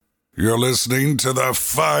You're listening to the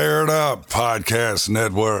Fired Up Podcast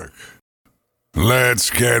Network. Let's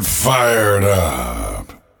get fired up.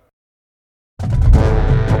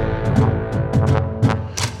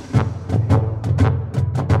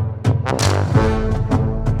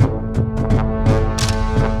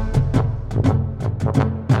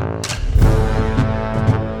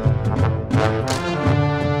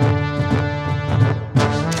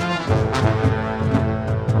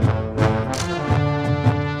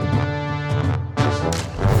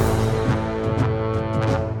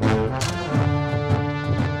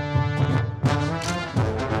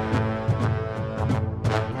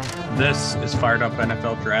 This is Fired Up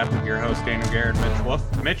NFL Draft with your host, Daniel Garrett, Mitch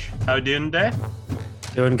Wolfe. Mitch, how you doing today?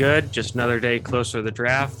 Doing good. Just another day closer to the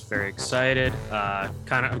draft. Very excited.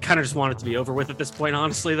 Kind of just want it to be over with at this point,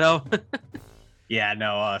 honestly, though. Yeah,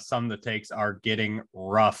 no, some of the takes are getting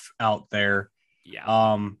rough out there.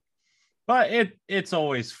 Yeah. But it's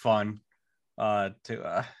always fun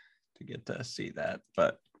to get to see that.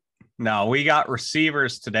 But no, we got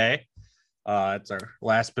receivers today. It's our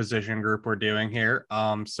last position group we're doing here.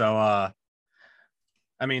 I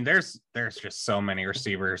mean, there's just so many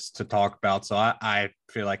receivers to talk about. So I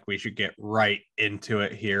feel like we should get right into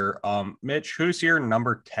it here. Mitch, who's your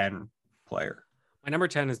number 10 player? My number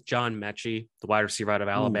 10 is John Mechie, the wide receiver out of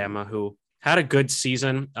Alabama, who had a good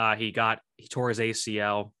season. He tore his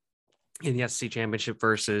ACL in the SEC championship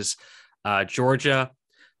versus Georgia.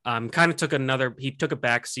 He took a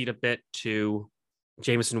back seat a bit to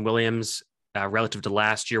Jameson Williams relative to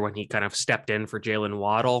last year when he kind of stepped in for Jalen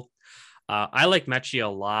Waddle. I like Mechie a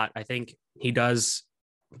lot. I think he does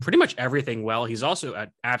pretty much everything well. He's also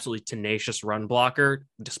an absolutely tenacious run blocker,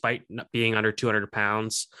 despite not being under 200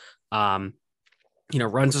 pounds. Runs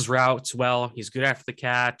his routes well. He's good after the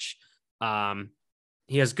catch.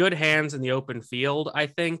 He has good hands in the open field, I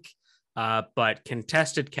think, but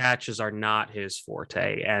contested catches are not his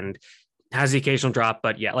forte and has the occasional drop.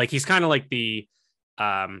 But yeah, he's kind of like the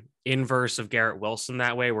inverse of Garrett Wilson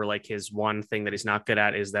that way, where his one thing that he's not good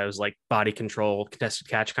at is those body control, contested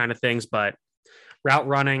catch kind of things, but route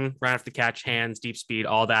running, right after the catch, hands, deep speed,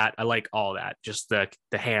 all that. I like all that. Just the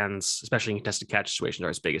hands, especially in contested catch situations, are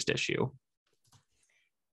his biggest issue.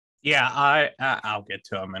 Yeah, I'll get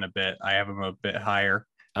to him in a bit. I have him a bit higher.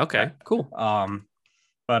 Okay, cool.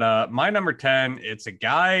 But my number 10, it's a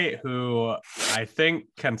guy who I think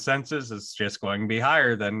consensus is just going to be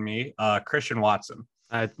higher than me, Christian Watson.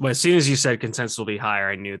 As soon as you said consensus will be higher,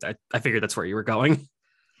 I knew that. I figured that's where you were going.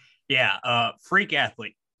 Yeah, freak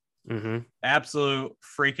athlete. Mm-hmm. Absolute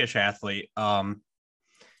freakish athlete. I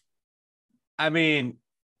mean,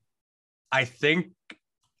 I think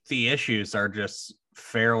the issues are just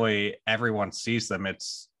fairly, everyone sees them.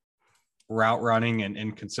 It's route running and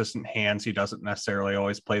inconsistent hands. He doesn't necessarily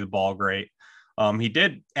always play the ball great. He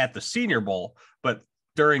did at the Senior Bowl, but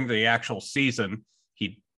during the actual season,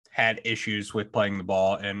 he had issues with playing the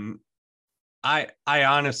ball. And I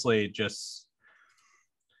honestly just,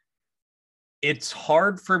 it's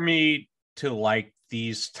hard for me to like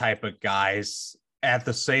these type of guys at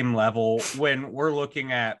the same level when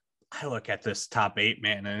I look at this top 8,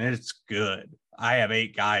 man, and it's good. I have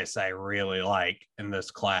 8 guys I really like in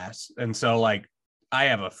this class. And so I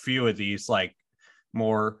have a few of these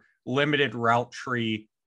more limited route tree,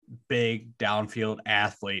 big downfield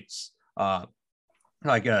athletes,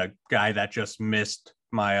 like a guy that just missed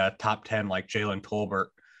my top 10, like Jalen Tolbert,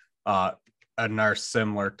 another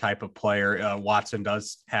similar type of player. Watson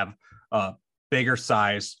does have bigger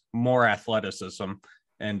size, more athleticism,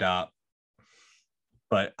 and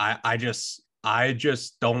but I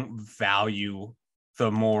just don't value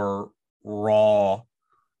the more raw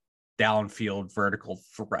downfield vertical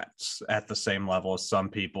threats at the same level as some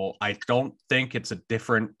people. I don't think it's a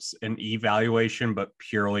difference in evaluation, but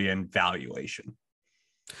purely in valuation.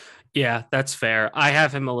 Yeah, that's fair. I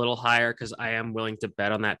have him a little higher because I am willing to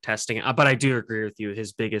bet on that testing. But I do agree with you.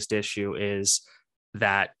 His biggest issue is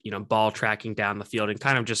that, ball tracking down the field and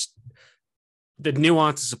kind of just the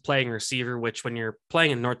nuances of playing receiver, which when you're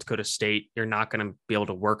playing in North Dakota State, you're not going to be able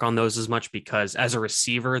to work on those as much because as a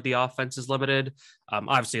receiver, the offense is limited.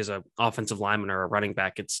 Obviously, as an offensive lineman or a running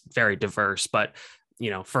back, it's very diverse. But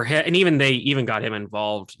for him, and even they got him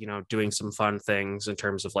involved, doing some fun things in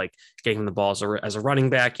terms of getting him the ball as a running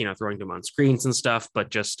back, throwing him on screens and stuff, but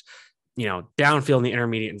just, downfield in the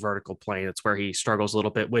intermediate and vertical plane, that's where he struggles a little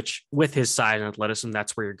bit, which with his size and athleticism,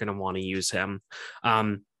 that's where you're going to want to use him.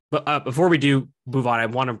 But before we do move on, I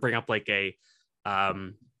want to bring up a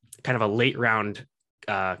kind of a late round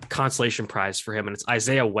consolation prize for him. And it's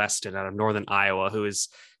Isaiah Weston out of Northern Iowa, who is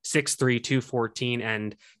 6'3", 214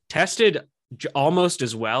 and tested almost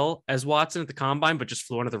as well as Watson at the combine, but just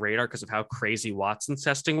flew under the radar because of how crazy Watson's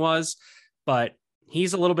testing was. But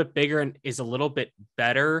he's a little bit bigger and is a little bit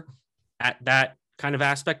better at that kind of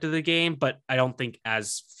aspect of the game, but I don't think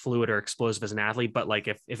as fluid or explosive as an athlete. But like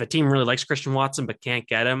if a team really likes Christian Watson but can't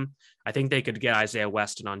get him, I think they could get Isaiah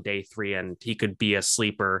Weston on day 3 and he could be a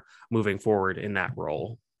sleeper moving forward in that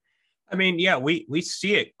role. I mean, yeah, we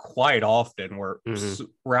see it quite often where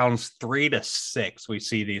rounds 3 to 6, we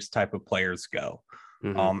see these type of players go.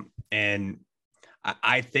 And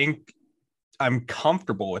I think I'm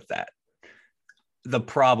comfortable with that. The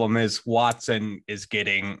problem is Watson is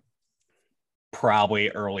getting probably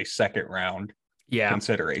early second round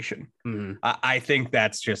consideration. I think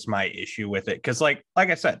that's just my issue with it. Cause like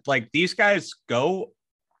I said, like these guys go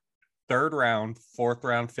 3rd round, 4th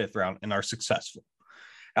round, 5th round, and are successful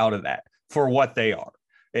out of that for what they are.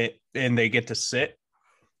 And they get to sit.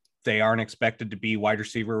 They aren't expected to be wide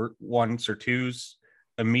receiver 1s or 2s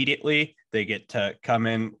immediately. They get to come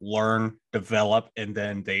in, learn, develop, and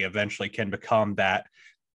then they eventually can become that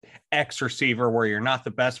X receiver where you're not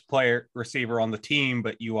the best receiver on the team,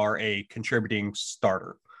 but you are a contributing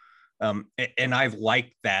starter. And I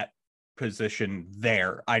like that position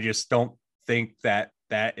there. I just don't think that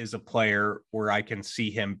is a player where I can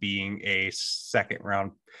see him being a second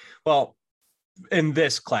round. Well, in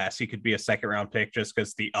this class, he could be a second round pick just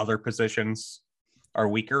because the other positions are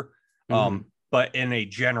weaker. But in a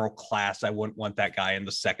general class, I wouldn't want that guy in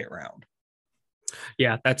the second round.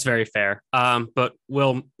 Yeah, that's very fair. But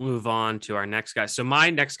we'll move on to our next guy. So my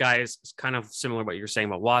next guy is kind of similar to what you're saying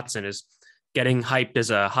about Watson, is getting hyped as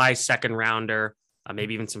a high second rounder,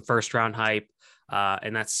 maybe even some first round hype.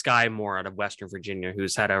 And that's Sky Moore out of Western Virginia,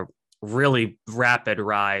 who's had a really rapid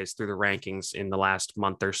rise through the rankings in the last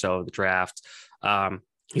month or so of the draft.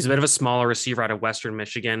 He's a bit of a smaller receiver out of Western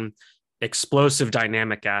Michigan, explosive,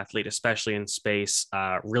 dynamic athlete, especially in space,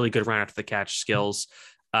 really good run after the catch skills.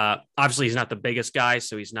 Obviously he's not the biggest guy,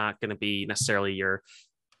 so he's not going to be necessarily your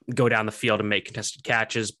go down the field and make contested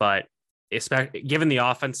catches, but especially given the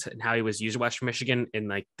offense and how he was used at Western Michigan in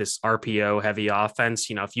like this RPO heavy offense,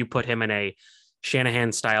 if you put him in a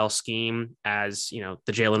Shanahan style scheme as, the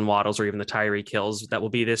Jalen Waddles or even the Tyreek Hills that will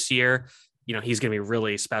be this year, he's going to be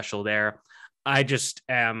really special there. I'm just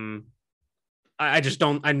not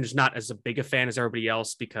as a big a fan as everybody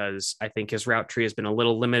else because I think his route tree has been a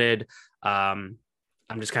little limited.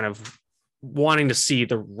 I'm just kind of wanting to see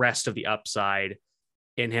the rest of the upside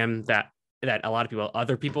in him that a lot of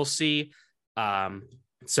other people see.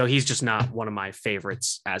 So he's just not one of my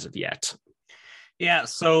favorites as of yet. Yeah.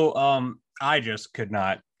 So I just could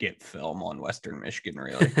not get film on Western Michigan,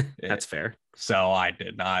 really. That's fair. So I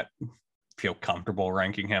did not feel comfortable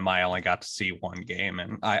ranking him. I only got to see one game,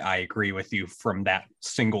 and I agree with you from that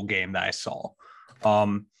single game that I saw.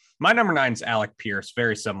 My number 9 is Alec Pierce,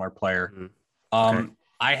 very similar player. Okay.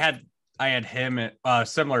 I had him at,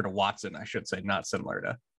 similar to Watson, I should say, not similar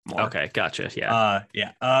to Moore. Okay, gotcha. Yeah.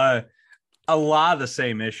 A lot of the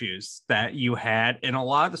same issues that you had and a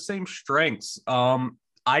lot of the same strengths.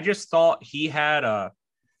 I just thought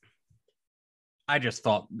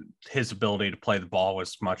his ability to play the ball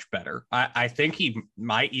was much better. I think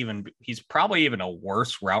he's probably even a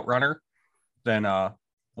worse route runner than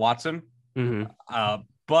Watson.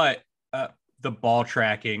 But the ball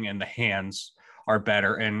tracking and the hands are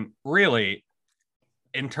better. And really,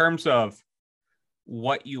 in terms of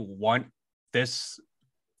what you want this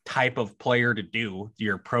type of player to do,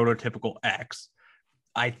 your prototypical X,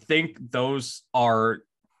 I think those are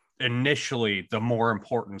initially the more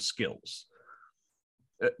important skills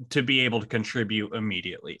to be able to contribute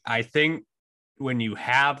immediately. I think when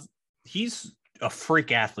he's a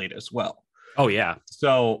freak athlete as well. Oh yeah.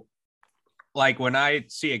 So like when I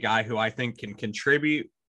see a guy who I think can contribute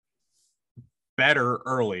better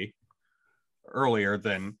earlier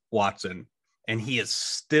than Watson, and he is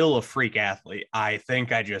still a freak athlete, I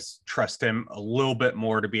think I just trust him a little bit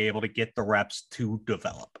more to be able to get the reps to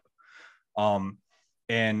develop.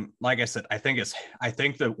 And like I said, I think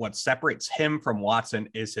that what separates him from Watson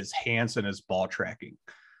is his hands and his ball tracking.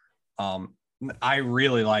 I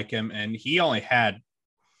really like him, and he only had,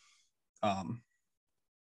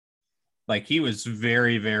 he was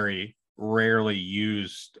very, very rarely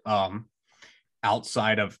used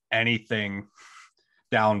outside of anything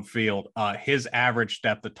downfield. His average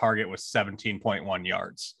depth of target was 17.1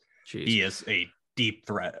 yards. Jeez. He is a deep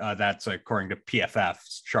threat. That's according to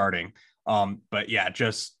PFF's charting. But yeah,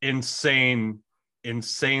 just insanely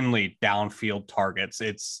downfield targets.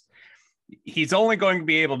 He's only going to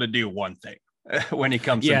be able to do one thing when he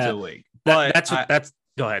comes into the league. But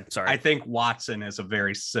go ahead. Sorry. I think Watson is a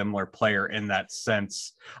very similar player in that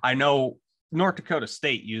sense. I know North Dakota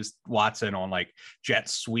State used Watson on like jet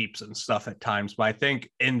sweeps and stuff at times, but I think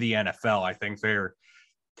in the NFL, I think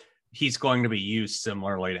he's going to be used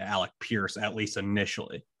similarly to Alec Pierce, at least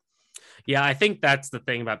initially. Yeah, I think that's the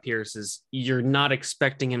thing about Pierce is you're not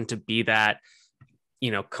expecting him to be that,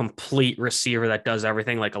 complete receiver that does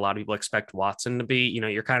everything like a lot of people expect Watson to be.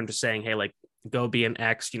 You're kind of just saying, hey, like go be an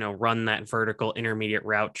X, run that vertical intermediate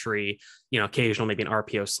route tree, occasional maybe an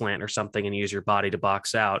RPO slant or something and use your body to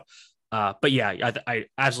box out. But yeah, I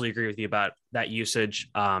absolutely agree with you about that usage.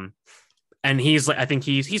 And he's like, I think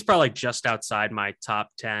he's probably like just outside my top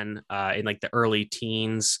 10 in like the early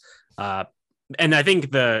teens. And I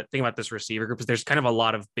think the thing about this receiver group is there's kind of a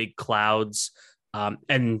lot of big clouds.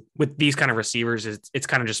 And with these kind of receivers, it's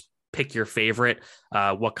kind of just pick your favorite,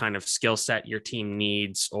 what kind of skill set your team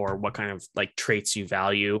needs or what kind of like traits you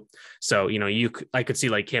value. So, I could see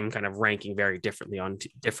like him kind of ranking very differently on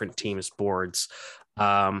different teams' boards.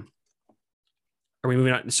 Are we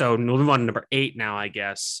moving on? So we'll move on to number 8 now, I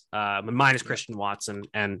guess. Mine is Christian Watson.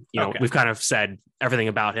 And, Okay. We've kind of said everything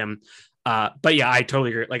about him. But yeah, I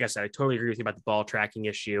totally agree. Like I said, I totally agree with you about the ball tracking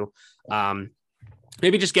issue.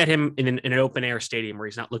 Maybe just get him in an open air stadium where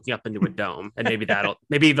he's not looking up into a dome, and maybe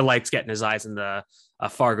the lights get in his eyes in the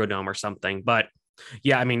Fargo Dome or something. But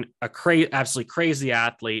yeah, I mean, absolutely crazy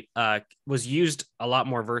athlete, was used in a lot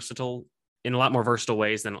more versatile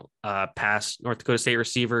ways than past North Dakota State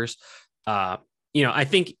receivers. I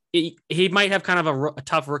think he might have kind of a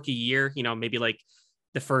tough rookie year, maybe like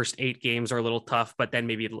the first 8 games are a little tough, but then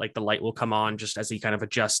maybe like the light will come on just as he kind of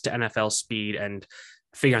adjusts to NFL speed and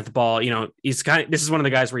figure out the ball. This is one of the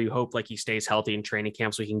guys where you hope like he stays healthy in training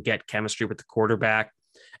camp so he can get chemistry with the quarterback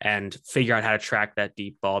and figure out how to track that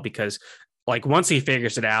deep ball, because like once he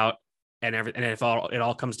figures it out and if it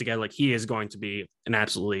all comes together, like he is going to be an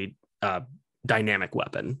absolutely dynamic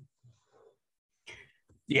weapon.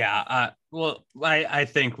 Yeah. Well, I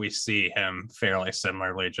think we see him fairly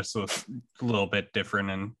similarly, just a little bit different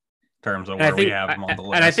in terms of where we have him on the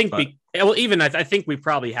list. And I think I think we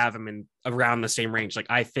probably have him in around the same range. Like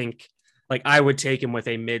I think like I would take him with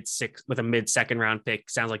a mid 2nd round pick.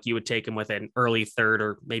 Sounds like you would take him with an early 3rd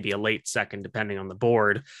or maybe a late 2nd, depending on the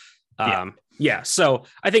board. Yeah. So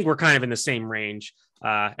I think we're kind of in the same range.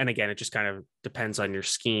 And again, it just kind of depends on your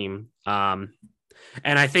scheme. And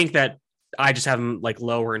I think that I just have him like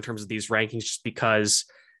lower in terms of these rankings just because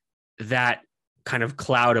that kind of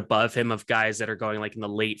cloud above him of guys that are going like in the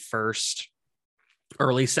late 1st,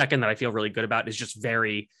 early 2nd that I feel really good about is just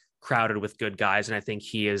very crowded with good guys. And I think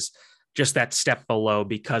he is just that step below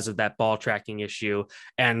because of that ball tracking issue.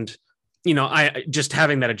 And, I just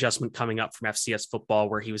having that adjustment coming up from FCS football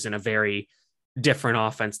where he was in a very different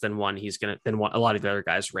offense than what a lot of the other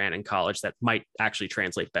guys ran in college that might actually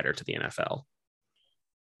translate better to the NFL.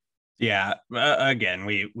 Yeah. Again,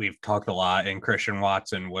 we've talked a lot, and Christian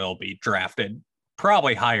Watson will be drafted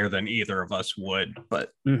probably higher than either of us would, but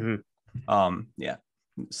yeah,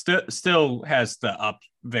 still has the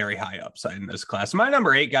very high upside in this class. My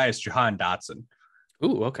number 8 guy is Jahan Dotson.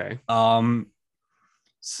 Ooh, okay.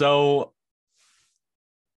 So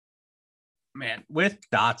man, with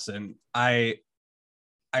Dotson, I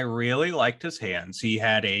really liked his hands. He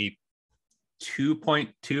had a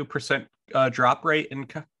 2.2% drop rate in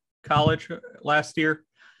college last year,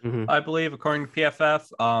 I believe, according to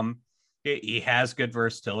PFF. He has good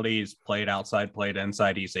versatility. He's played outside, played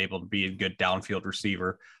inside. He's able to be a good downfield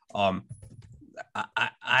receiver. I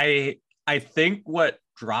think what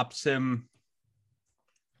drops him,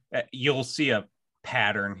 you'll see a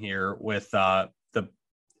pattern here with the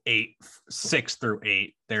 6 through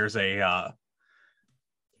 8. There's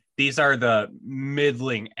these are the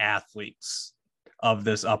middling athletes of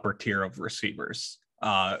this upper tier of receivers.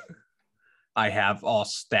 I have all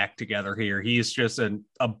stacked together here. He's just an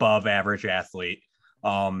above average athlete.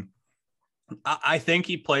 I think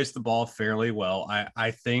he plays the ball fairly well.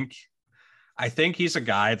 I think he's a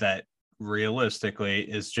guy that realistically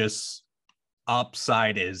is just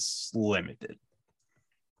upside is limited.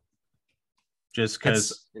 Just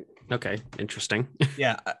because. Okay. Interesting.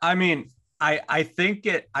 Yeah. I mean, I think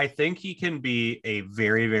he can be a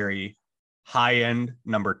very, very high end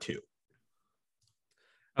number 2.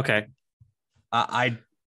 Okay. I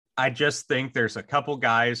just think there's a couple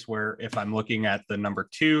guys where if I'm looking at the number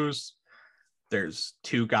 2s, there's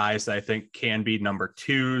 2 guys that I think can be number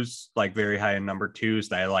 2s, like very high in number 2s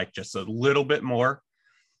that I like just a little bit more.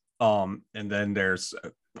 And then there's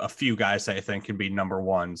a few guys that I think can be number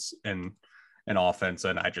 1s in an offense,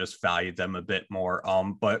 and I just value them a bit more.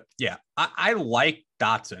 But yeah, I like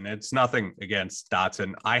Dotson. It's nothing against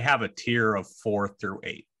Dotson. I have a tier of 4 through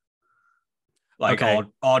 8. Like okay.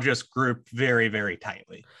 I'll just group very, very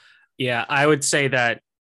tightly. Yeah, I would say that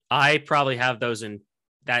I probably have those in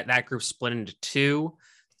that group split into two,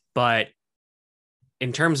 but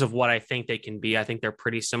in terms of what I think they can be, I think they're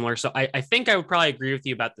pretty similar. So I think I would probably agree with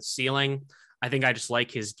you about the ceiling. I think I just like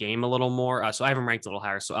his game a little more. So I have him ranked a little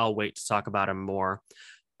higher. So I'll wait to talk about him more.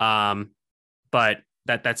 But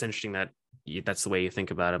that's interesting that that's the way you think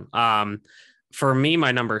about him. For me,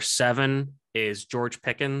 my number 7 is George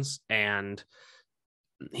Pickens, and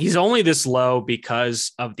he's only this low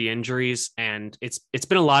because of the injuries, and it's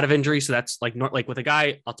been a lot of injuries. So that's like with a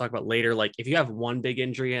guy I'll talk about later. Like if you have one big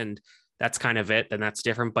injury and that's kind of it, then that's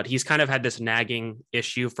different. But he's kind of had this nagging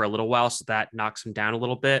issue for a little while, so that knocks him down a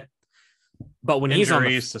little bit. But when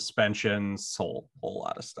injuries, he's on suspensions, whole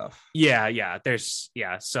lot of stuff.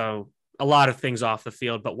 So a lot of things off the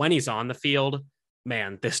field. But when he's on the field,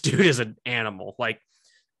 man, this dude is an animal. Like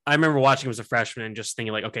I remember watching him as a freshman and just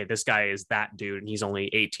thinking like, okay, this guy is that dude, and he's only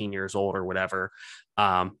 18 years old or whatever.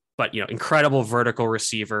 But incredible vertical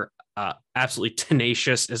receiver, absolutely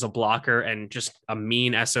tenacious as a blocker, and just a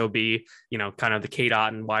mean SOB. Kind of the Kate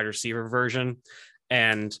Otten wide receiver version.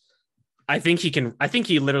 And I think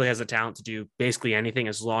he literally has the talent to do basically anything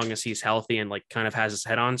as long as he's healthy and like kind of has his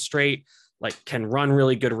head on straight. Like can run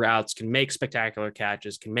really good routes, can make spectacular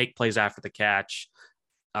catches, can make plays after the catch,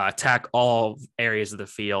 attack all areas of the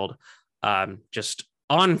field. Just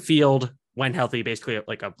on field when healthy, basically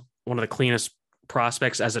like one of the cleanest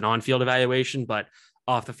prospects as an on-field evaluation, but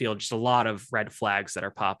off the field, just a lot of red flags that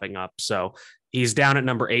are popping up. So he's down at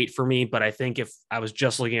number 8 for me, but I think if I was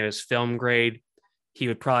just looking at his film grade, he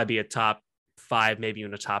would probably be a top 5, maybe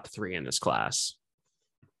even a top 3 in this class.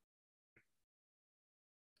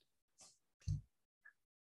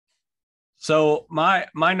 So my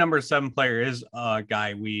number 7 player is a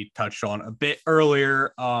guy we touched on a bit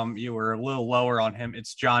earlier. You were a little lower on him.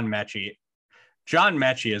 It's John Mechie. John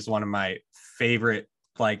Mechie is one of my favorite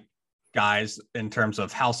guys in terms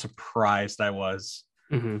of how surprised I was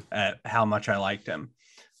at how much I liked him.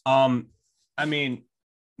 I mean,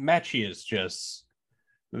 Mechie is just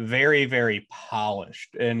very, very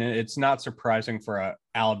polished, and it's not surprising for an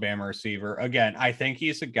Alabama receiver. Again, I think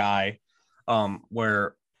he's a guy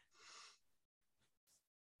where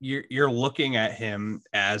you're looking at him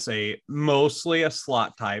as mostly a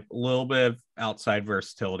slot type, a little bit of outside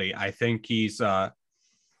versatility. I think he's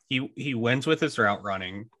he wins with his route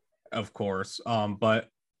running, of course. But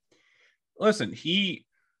listen, he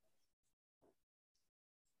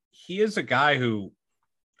is a guy who,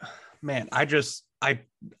 man,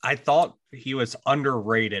 I thought he was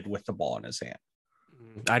underrated with the ball in his hand.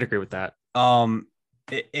 I'd agree with that.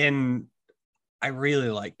 And I really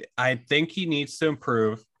liked it. I think he needs to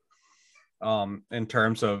improve in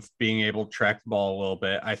terms of being able to track the ball a little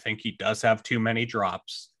bit. I think he does have too many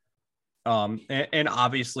drops. And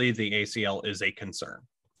obviously the ACL is a concern.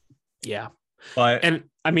 Yeah. But and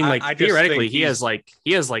I mean, like theoretically he has like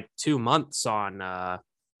 2 months on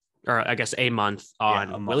or I guess a month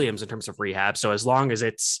on Williams in terms of rehab. So as long as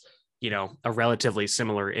it's, a relatively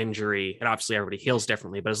similar injury, and obviously everybody heals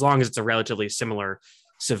differently, but as long as it's a relatively similar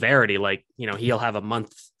severity, he'll have a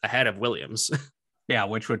month ahead of Williams. Yeah,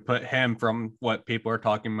 which would put him from what people are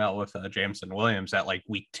talking about with Jameson Williams at like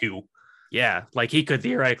week 2. Yeah, like he could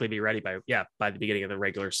theoretically be ready by the beginning of the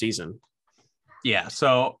regular season. Yeah.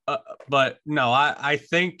 So, but no, I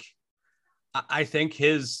think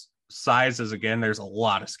his size is, again, there's a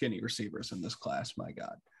lot of skinny receivers in this class. My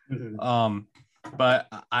God. Mm-hmm. But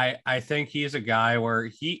I think he's a guy where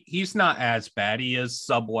he's not as bad. He is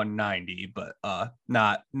sub 190, but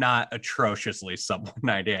not atrociously sub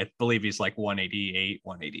 190. I believe he's like 188,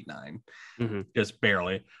 189, just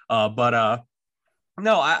barely. But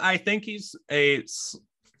no, I think he's a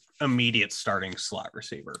immediate starting slot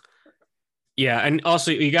receiver. Yeah, and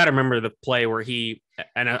also you got to remember the play where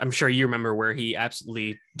and I'm sure you remember where he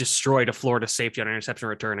absolutely destroyed a Florida safety on an interception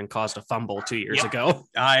return and caused a fumble 2 years ago.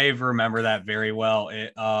 I remember that very well.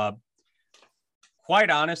 It, quite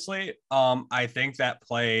honestly, I think that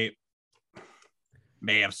play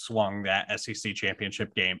may have swung that SEC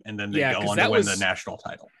championship game, and then they go on to win the national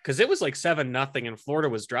title. Because it was like 7-0 and Florida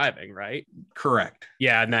was driving, right? Correct.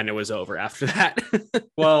 Yeah, and then it was over after that.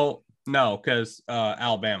 Well, no, because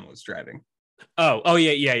Alabama was driving. Oh,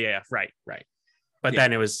 yeah. Right. But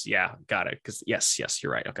then it was, got it. Because yes,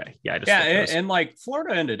 you're right. Okay. Yeah. And like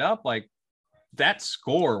Florida ended up like that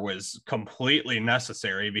score was completely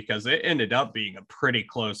necessary because it ended up being a pretty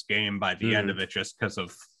close game by the end of it, just because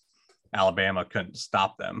of Alabama couldn't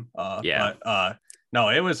stop them. But no,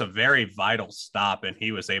 it was a very vital stop, and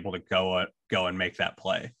he was able to go and make that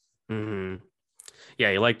play. Mm-hmm.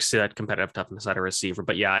 Yeah, you like to see that competitive toughness out of receiver.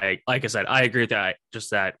 But yeah, like I said, I agree with that.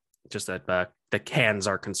 Just that just that the cans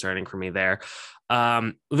are concerning for me there.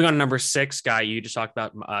 Moving on to number 6 guy, you just talked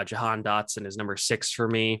about Jahan Dotson is number 6 for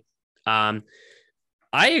me. I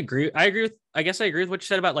agree. I agree with what you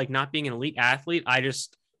said about like not being an elite athlete. I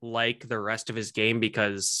just like the rest of his game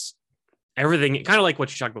because everything, kind of like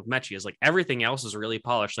what you talked about with Mechie, is like everything else is really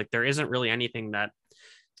polished. Like there isn't really anything that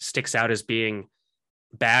sticks out as being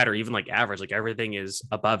bad or even like average. Like everything is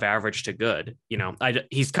above average to good.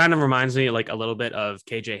 He's kind of reminds me like a little bit of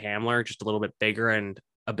KJ Hamler, just a little bit bigger and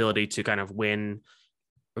ability to kind of win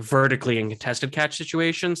vertically in contested catch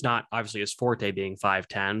situations. Not obviously his forte being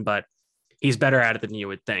 5'10", but he's better at it than you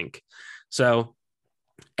would think. So,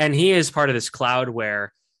 and he is part of this cloud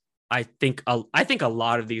where I think a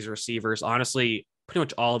lot of these receivers, honestly, pretty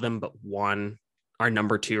much all of them but one, are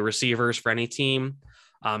number 2 receivers for any team.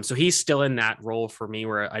 So he's still in that role for me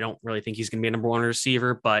where I don't really think he's going to be a number 1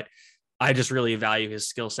 receiver, but I just really value his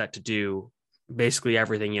skill set to do basically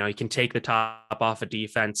everything. He can take the top off a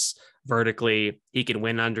defense vertically. He can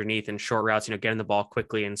win underneath in short routes, getting the ball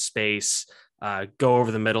quickly in space, go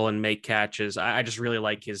over the middle and make catches. I just really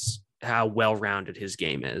like how well-rounded his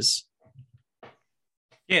game is.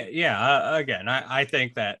 Yeah. Again, I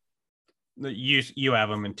think that you have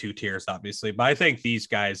them in 2 tiers, obviously, but I think these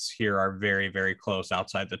guys here are very, very close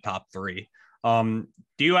outside the top 3. Do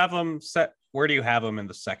you have them set? Where do you have him in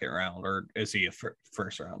the second round, or is he a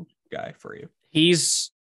first round guy for you?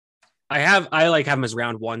 I like have him as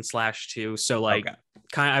round 1/2. So like okay.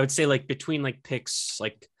 I would say like between like picks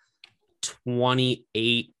like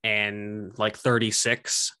 28 and like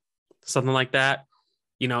 36, something like that.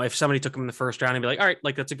 If somebody took him in the first round, I'd be like, all right,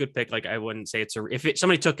 like that's a good pick. Like I wouldn't say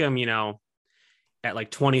somebody took him, at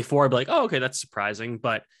like 24, I'd be like, oh, okay, that's surprising.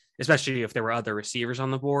 But especially if there were other receivers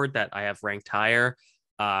on the board that I have ranked higher.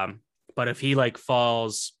 But if he like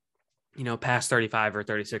falls, past 35 or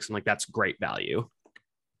 36, I'm like, that's great value.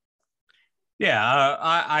 Yeah,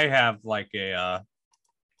 I have like a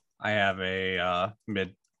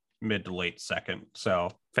mid to late second.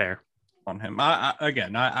 So fair on him.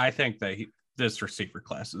 I think that this receiver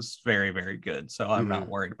class is very, very good. So I'm not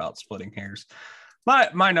worried about splitting hairs.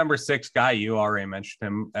 My number 6 guy, you already mentioned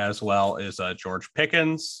him as well, is George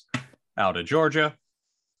Pickens out of Georgia.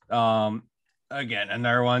 Again,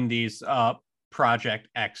 another one of these Project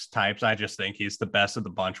X types. I just think he's the best of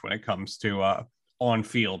the bunch when it comes to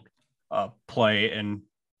on-field play. And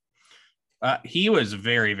he was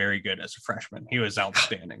very, very good as a freshman. He was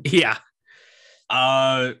outstanding. Yeah.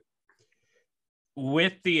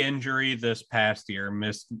 With the injury this past year,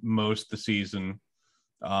 missed most of the season.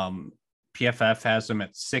 PFF has him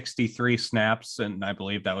at 63 snaps, and I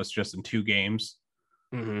believe that was just in 2 games.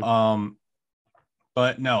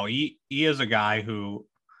 But no, he is a guy who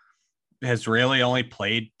has really only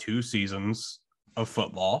played 2 seasons of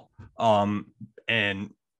football,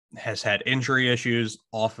 and has had injury issues,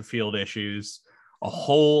 off the field issues, a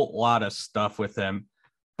whole lot of stuff with him.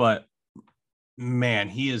 But man,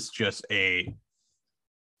 he's just a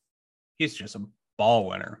ball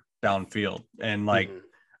winner downfield. And like,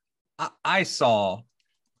 I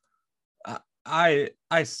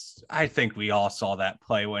think we all saw that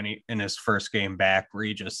play when he, in his first game back, where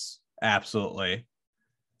he just absolutely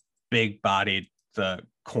big bodied the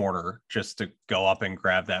corner just to go up and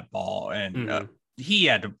grab that ball. And he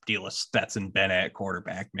had to deal with Stetson Bennett at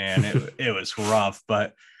quarterback, man. It was rough,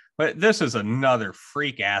 but this is another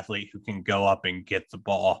freak athlete who can go up and get the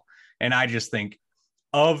ball. And I just think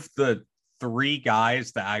of the 3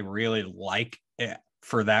 guys that I really like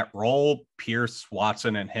for that role, Pierce,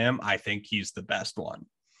 Watson, and him, I think he's the best one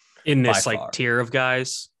in this like tier of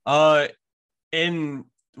guys. In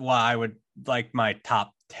I would like my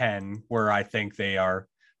top 10, where I think they are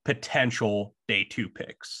potential day 2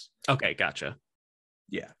 picks. Okay, gotcha.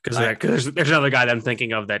 Yeah, because there's another guy that I'm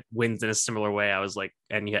thinking of that wins in a similar way. I was like,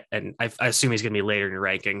 and I assume he's going to be later in your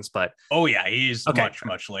rankings, but he's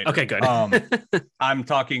much later. Okay, good. I'm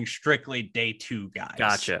talking strictly day 2 guys.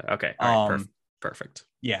 Gotcha. Okay, all right, perfect.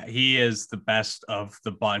 Yeah, he is the best of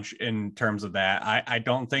the bunch in terms of that. I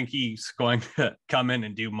don't think he's going to come in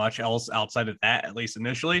and do much else outside of that, at least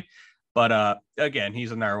initially. But again,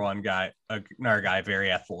 he's another guy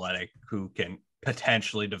very athletic who can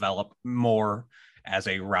potentially develop more as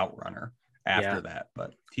a route runner after that.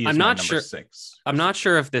 But he's number 6. I'm not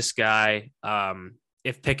sure if this guy,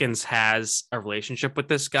 if Pickens has a relationship with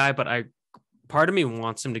this guy, but part of me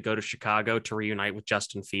wants him to go to Chicago to reunite with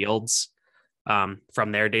Justin Fields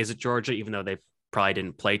from their days at Georgia, even though they probably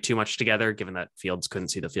didn't play too much together, given that Fields couldn't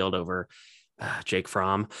see the field over Jake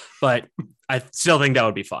Fromm. But I still think that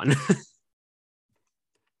would be fun.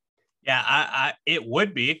 Yeah, it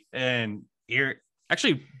would be. And here,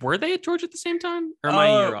 Actually, were they at Georgia at the same time? Or am I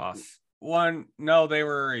a year off? No, they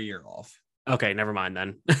were a year off. Okay, never mind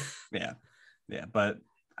then. Yeah. But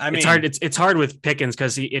I mean, it's hard with Pickens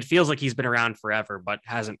because it feels like he's been around forever, but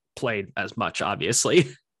hasn't played as much, obviously.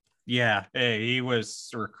 Yeah, he was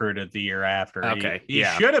recruited the year after. Okay, he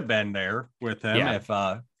should have been there with him if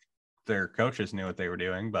their coaches knew what they were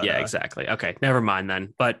doing. But exactly. Okay, never mind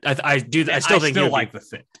then. But I still like the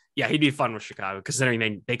fit. Yeah, he'd be fun with Chicago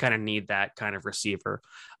considering they kind of need that kind of receiver.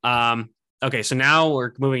 Okay, so now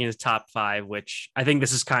we're moving into top 5, which I think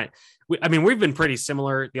this is we've been pretty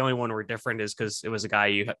similar. The only one we're different is because it was a guy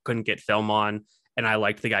you couldn't get film on, and I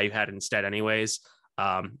liked the guy you had instead anyways.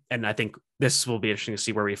 And I think this will be interesting to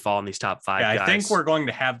see where we fall in these top 5 guys. I think we're going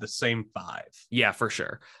to have the same 5. Yeah, for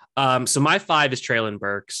sure. So my 5 is Treylon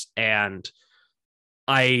Burks, and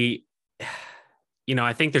I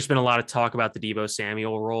think there's been a lot of talk about the Deebo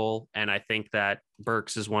Samuel role, and I think that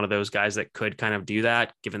Burks is one of those guys that could kind of do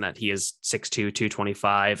that, given that he is 6'2",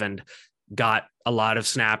 225, and got a lot of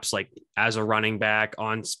snaps like as a running back,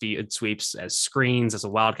 on speed sweeps, as screens, as a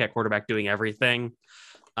wildcat quarterback, doing everything.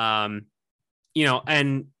 And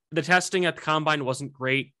the testing at the combine wasn't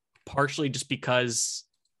great, partially just because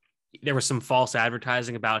there was some false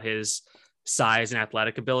advertising about his size and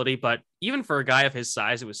athletic ability, but even for a guy of his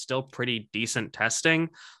size, it was still pretty decent testing.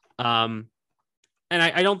 And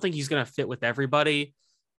I don't think he's going to fit with everybody.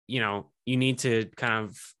 You need to kind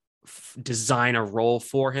of design a role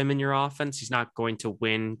for him in your offense. He's not going to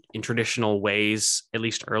win in traditional ways, at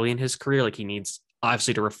least early in his career. Like, he needs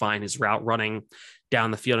obviously to refine his route running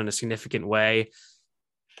down the field in a significant way,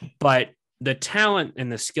 but the talent and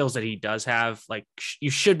the skills that he does have, like, you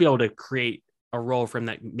should be able to create a role for him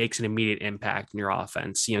that makes an immediate impact in your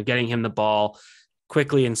offense. Getting him the ball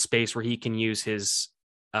quickly in space where he can use his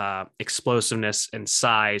explosiveness and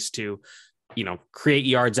size to, create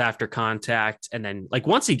yards after contact. And then, like,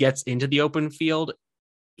 once he gets into the open field,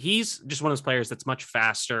 he's just one of those players that's much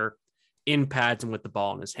faster in pads and with the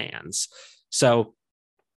ball in his hands. So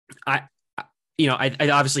I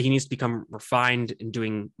obviously he needs to become refined and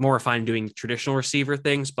doing traditional receiver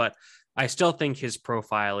things, but I still think his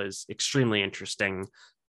profile is extremely interesting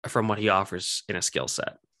from what he offers in a skill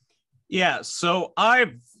set. Yeah, so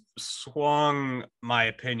I've swung my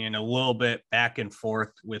opinion a little bit back and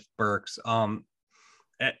forth with Burks.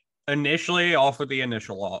 Initially, off of the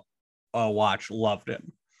initial watch, loved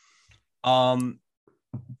him.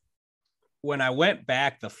 When I went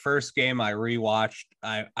back, the first game I rewatched,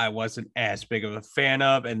 I wasn't as big of a fan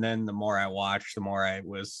of, and then the more I watched, the more I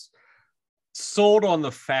was sold on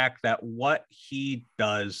the fact that what he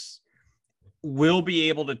does will be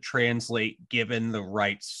able to translate given the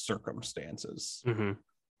right circumstances.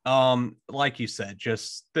 Mm-hmm. Like you said,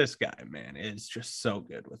 just this guy, man, is just so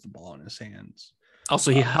good with the ball in his hands.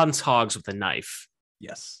 Also, he hunts hogs with a knife.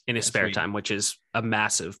 Yes. In his spare time, which is a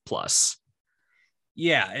massive plus.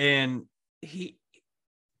 Yeah, and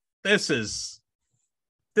this is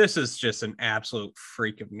just an absolute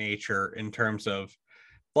freak of nature in terms of,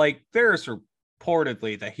 like, there's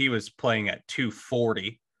reportedly that he was playing at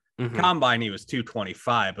 240. Mm-hmm. Combine, he was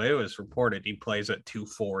 225, but it was reported he plays at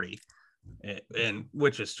 240, and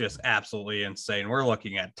which is just absolutely insane. We're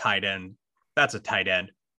looking at tight end. That's a tight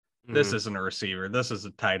end. Mm-hmm. This isn't a receiver. This is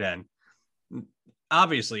a tight end.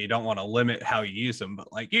 Obviously, you don't want to limit how you use him,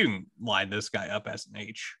 but, like, you can line this guy up as an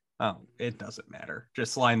H. Oh, it doesn't matter.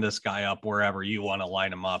 Just line this guy up wherever you want to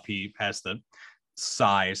line him up. He has the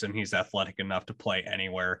size and he's athletic enough to play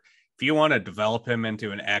anywhere. If you want to develop him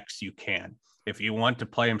into an X, you can. If you want to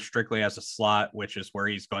play him strictly as a slot, which is where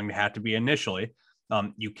he's going to have to be initially,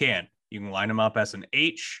 you can. You can line him up as an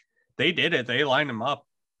H. They did it. They lined him up.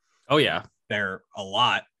 Oh, yeah. There a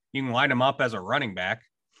lot. You can line him up as a running back.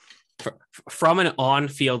 From an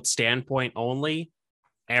on-field standpoint only,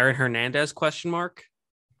 Aaron Hernandez, question mark?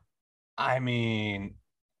 I mean,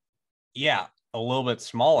 yeah, a little bit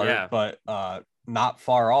smaller, but not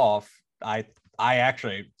far off. I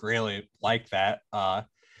actually really like that.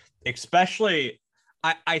 Especially,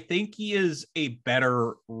 I think he is a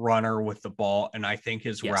better runner with the ball, and I think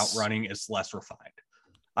his route running is less refined.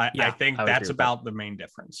 I think that's about the main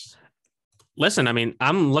difference. Listen, I mean,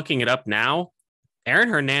 I'm looking it up now. Aaron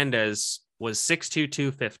Hernandez was 6'2",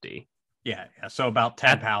 250. Yeah. So about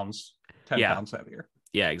 10 pounds heavier.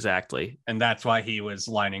 Yeah, exactly. And that's why he was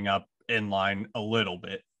lining up in line a little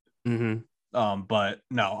bit. Mm-hmm. But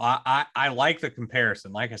no, I like the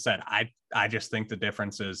comparison. Like I said, I just think the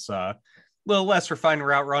difference is a little less refined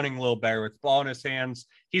route running, a little better with the ball in his hands.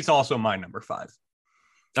 He's also my number 5.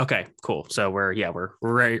 Okay, cool. So we're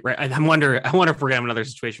right. I wonder if we're gonna have another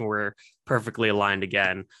situation where we're perfectly aligned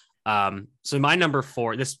again. So my number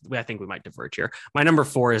 4, I think we might diverge here. My number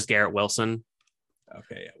 4 is Garrett Wilson.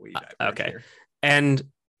 Okay, yeah, we okay. Here. And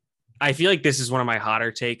I feel like this is one of my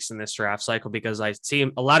hotter takes in this draft cycle because I see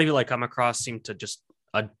a lot of people I come across seem to just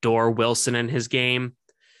adore Wilson and his game.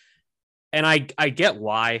 And I get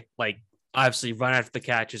why. Like, obviously, run after the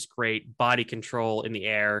catch is great. Body control in the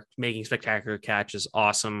air, making spectacular catches,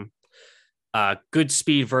 awesome. Good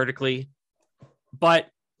speed vertically. But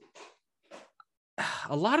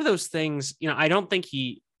a lot of those things, I don't think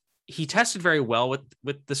he tested very well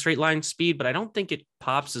with the straight line speed, but I don't think it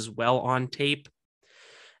pops as well on tape.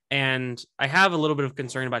 And I have a little bit of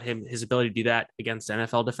concern about his ability to do that against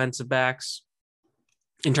NFL defensive backs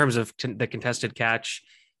in terms of the contested catch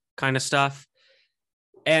kind of stuff.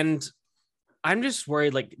 And I'm just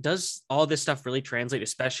worried, like, does all this stuff really translate,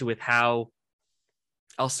 especially with how,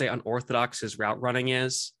 I'll say, unorthodox his route running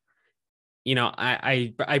is?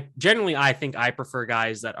 I generally, I think I prefer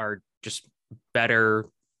guys that are just better,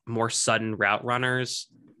 more sudden route runners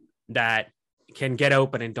that can get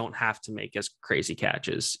open and don't have to make as crazy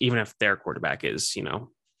catches, even if their quarterback is,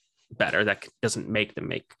 better. That doesn't make them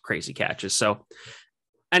make crazy catches. So,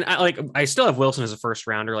 and I still have Wilson as a first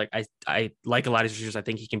rounder. Like I like a lot of these receivers. I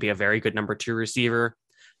think he can be a very good number 2 receiver.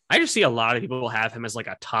 I just see a lot of people have him as like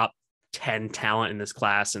a top 10 talent in this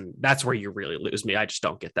class. And that's where you really lose me. I just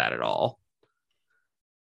don't get that at all.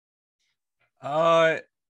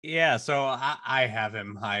 Yeah. So I have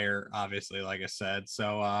him higher, obviously, like I said.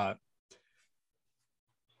 So,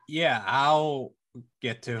 yeah, I'll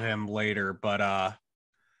get to him later, but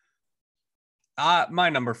my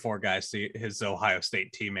number 4 guy, his Ohio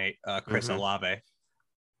State teammate, Chris Olave.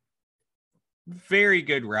 Very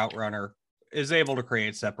good route runner, is able to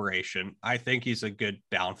create separation. I think he's a good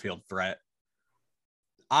downfield threat.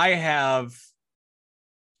 I have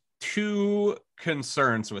 2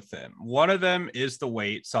 concerns with him. One of them is the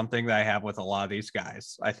weight, something that I have with a lot of these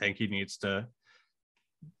guys. I think he needs to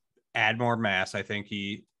add more mass. I think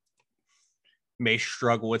he may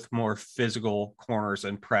struggle with more physical corners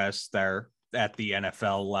and press there at the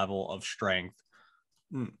NFL level of strength.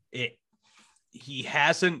 He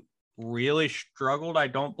hasn't really struggled, I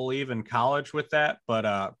don't believe, in college with that,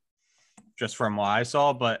 but just from what I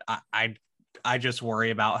saw, but I just worry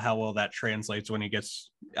about how well that translates when he gets,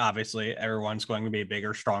 obviously everyone's going to be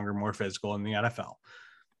bigger, stronger, more physical in the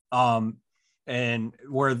NFL. And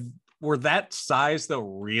where that size though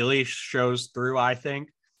really shows through, I think,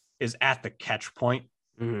 is at the catch point.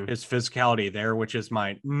 His physicality there, which is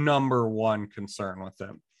my number 1 concern with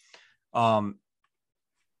him.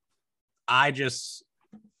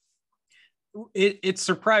 It's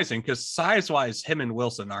surprising because size-wise, him and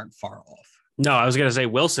Wilson aren't far off. No, I was going to say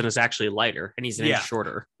Wilson is actually lighter and he's an inch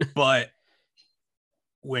shorter. But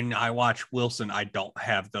when I watch Wilson, I don't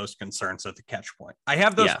have those concerns at the catch point. I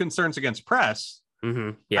have those concerns against press.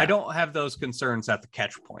 I don't have those concerns at the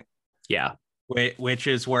catch point. Yeah. Which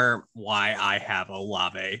is why I have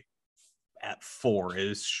Olave at 4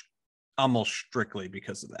 is almost strictly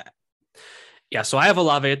because of that. Yeah, so I have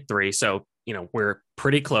Olave at 3. So, we're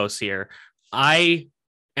pretty close here. I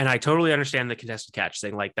totally understand the contested catch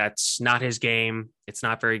thing. Like, that's not his game. It's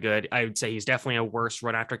not very good. I would say he's definitely a worse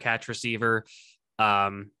run after catch receiver.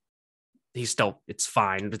 It's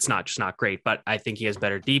fine. It's not great, but I think he has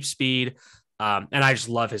better deep speed. And I just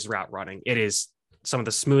love his route running. It is some of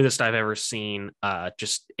the smoothest I've ever seen,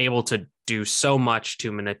 just able to do so much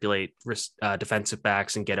to manipulate defensive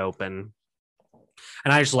backs and get open.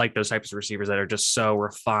 And I just like those types of receivers that are just so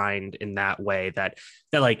refined in that way that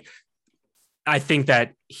like, I think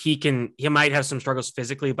that he might have some struggles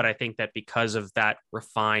physically, but I think that because of that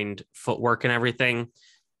refined footwork and everything,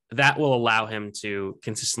 that will allow him to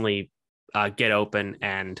consistently get open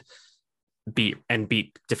and beat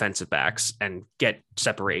defensive backs and get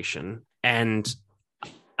separation. And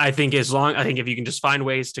I think if you can just find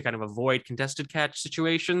ways to kind of avoid contested catch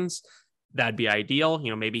situations, that'd be ideal.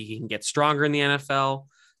 Maybe he can get stronger in the NFL.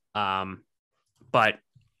 But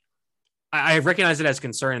I recognize it as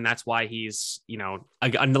concern, and that's why he's, not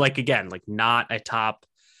a top.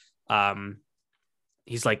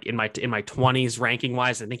 He's like in my 20s ranking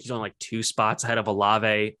wise. I think he's only like 2 spots ahead of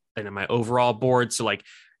Olave and in my overall board. So like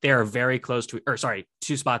they are very close to,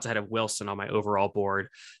 2 spots ahead of Wilson on my overall board.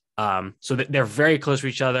 So they're very close to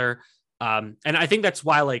each other. And I think that's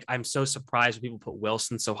why, like, I'm so surprised when people put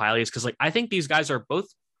Wilson so highly, is because, like, I think these guys are both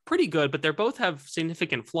pretty good, but they're both have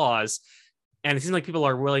significant flaws. And it seems like people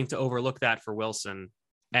are willing to overlook that for Wilson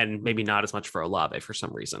and maybe not as much for Olave for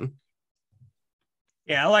some reason.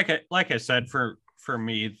 Yeah, like I said, for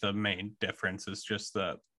me, the main difference is just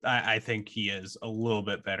I think he is a little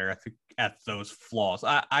bit better at those flaws.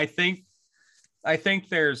 I think I think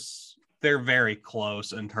they're very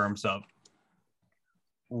close in terms of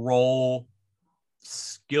role.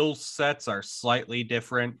 Skill sets are slightly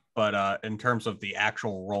different, but in terms of the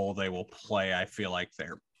actual role they will play, I feel like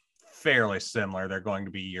they're fairly similar. They're going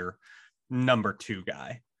to be your number 2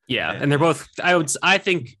 guy. Yeah, and they're both. I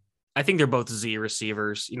think they're both Z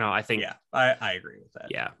receivers. I think. Yeah, I agree with that.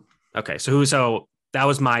 Yeah. Okay. So that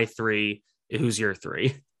was my 3. Who's your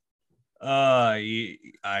 3?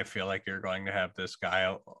 I feel like you're going to have this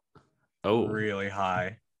guy really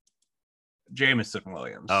high. Jameson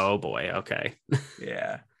Williams. Oh boy. Okay.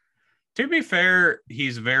 Yeah. To be fair,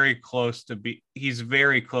 he's very close to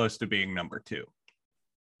being number 2.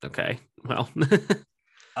 Okay. Well.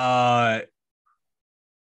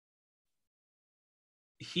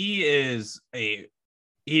 He's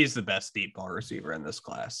the best deep ball receiver in this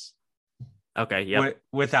class. Okay. Yeah.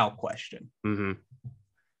 Without question. Mm-hmm.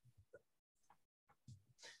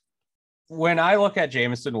 When I look at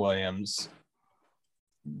Jameson Williams,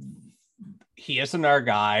 he isn't our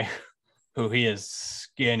guy who he is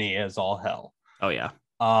skinny as all hell. Oh yeah.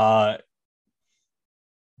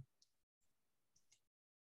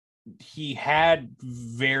 He had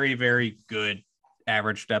very, very good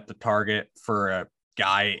average depth of target for a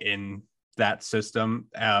guy in that system.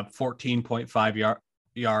 14.5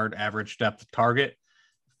 yard average depth of target.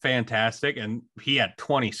 Fantastic. And he had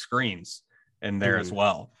 20 screens in there as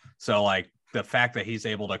well. So like the fact that he's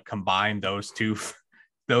able to combine those two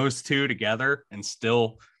together and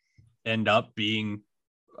still end up being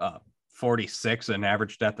 46 in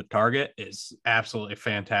average depth of target is absolutely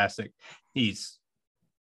fantastic. He's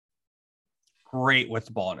great with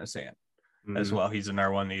the ball in his hand as well. He's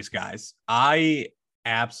another one of these guys. I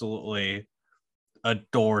absolutely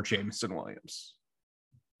adore Jameson Williams.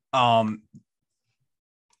 I'll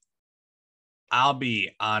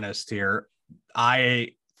be honest here. I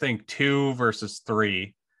think 2 versus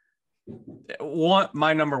 3.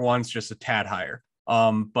 My number 1's just a tad higher.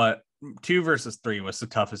 But 2 versus 3 was the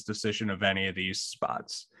toughest decision of any of these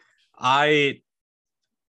spots. I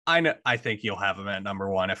think you'll have him at number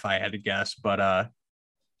 1 if I had to guess, but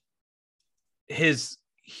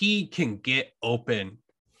he can get open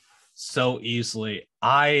so easily.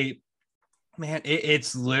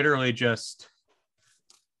 It's literally just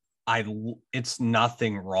it's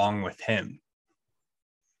nothing wrong with him.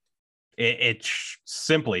 It's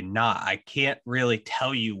simply not. I can't really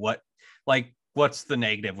tell you what's the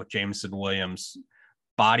negative with Jameson Williams.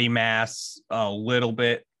 Body mass, a little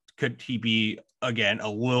bit. Could he be, again, a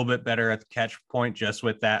little bit better at the catch point just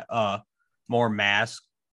with that more mass?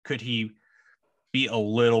 Could he be a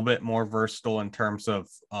little bit more versatile in terms of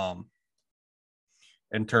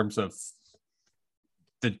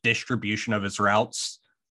the distribution of his routes?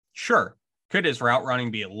 Sure. Could his route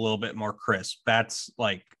running be a little bit more crisp? That's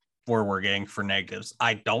like where we're getting for negatives.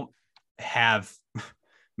 I don't have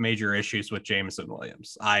major issues with Jameson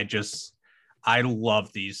Williams. I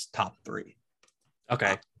love these top 3.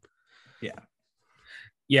 Okay.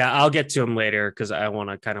 Yeah, I'll get to him later because I want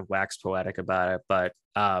to kind of wax poetic about it. But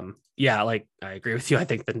like I agree with you. I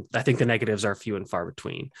think the negatives are few and far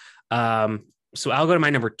between. So I'll go to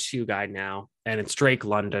my number 2 guy now, and it's Drake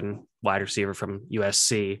London, wide receiver from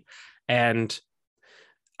USC. And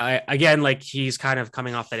he's kind of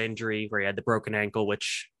coming off that injury where he had the broken ankle,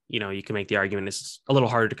 which, you can make the argument is a little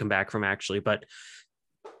harder to come back from actually. But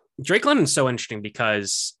Drake London's so interesting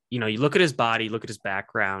because, you look at his body, look at his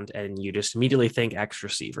background, and you just immediately think X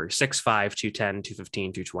receiver, 6'5", 210,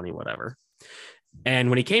 215, 220, whatever. And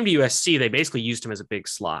when he came to USC, they basically used him as a big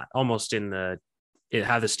slot, almost in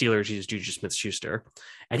how the Steelers used Juju Smith-Schuster.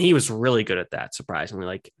 And he was really good at that,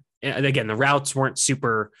 surprisingly. And again, the routes weren't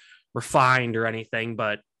super refined or anything,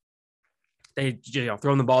 but they,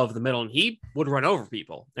 throwing the ball over the middle, and he would run over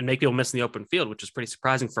people and make people miss in the open field, which is pretty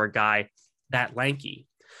surprising for a guy that lanky.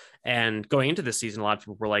 And going into this season, a lot of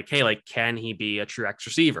people were like, hey, can he be a true X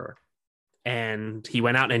receiver? And he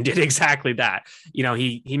went out and did exactly that.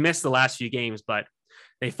 He missed the last few games, but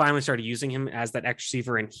they finally started using him as that X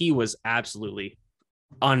receiver, and he was absolutely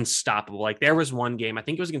unstoppable. There was one game, I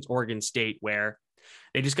think it was against Oregon State, where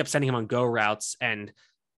they just kept sending him on go routes and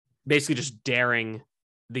basically just daring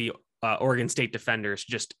the Oregon State defenders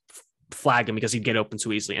just flag him because he'd get open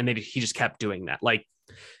so easily. And he just kept doing that.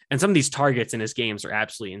 And some of these targets in his games are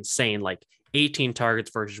absolutely insane. 18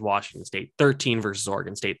 targets versus Washington State, 13 versus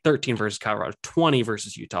Oregon State, 13 versus Colorado, 20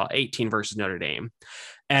 versus Utah, 18 versus Notre Dame.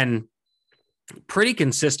 And pretty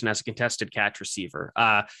consistent as a contested catch receiver.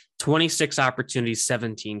 26 opportunities,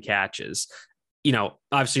 17 catches.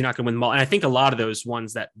 Obviously you're not going to win them all. And I think a lot of those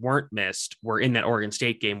ones that weren't missed were in that Oregon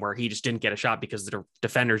State game where he just didn't get a shot because the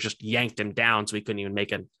defenders just yanked him down, so he couldn't even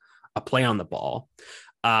make a play on the ball.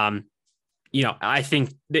 I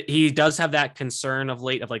think that he does have that concern of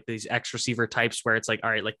late of like these X receiver types where it's like, all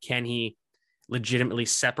right, like, can he legitimately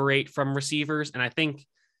separate from receivers? And I think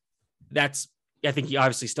he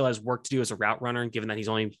obviously still has work to do as a route runner, given that he's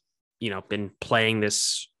only, been playing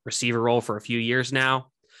this receiver role for a few years now.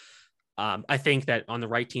 I think that on the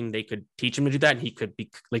right team, they could teach him to do that, and he could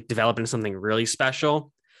be like develop into something really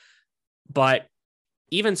special. But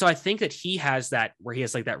even so, I think that he has that where he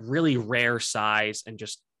has like that really rare size and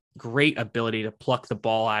just great ability to pluck the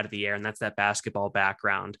ball out of the air. And that's that basketball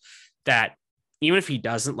background that even if he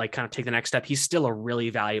doesn't like kind of take the next step, he's still a really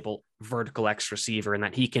valuable vertical X receiver, and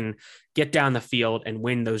that he can get down the field and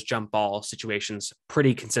win those jump ball situations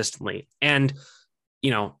pretty consistently. And,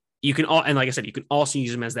 you can and like I said, you can also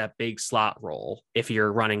use him as that big slot role if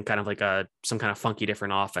you're running kind of like some kind of funky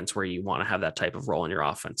different offense where you want to have that type of role in your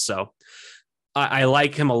offense. So I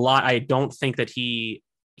like him a lot. I don't think that he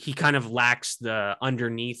kind of lacks the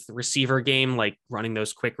underneath receiver game, like running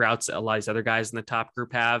those quick routes that a lot of these other guys in the top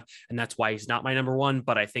group have. And that's why he's not my number one.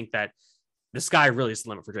 But I think that this guy really is the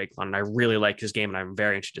limit for Drake London. I really like his game, and I'm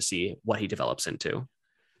very interested to see what he develops into.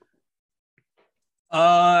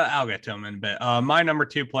 I'll get to him in a bit. My number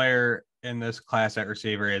 2 player in this class at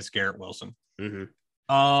receiver is Garrett Wilson.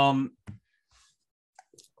 Mm-hmm.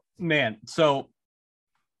 Man, so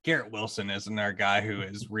Garrett Wilson is another guy who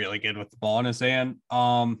is really good with the ball in his hand.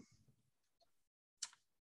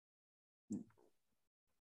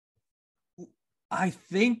 I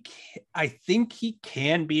think he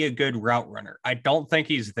can be a good route runner. I don't think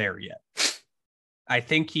he's there yet. I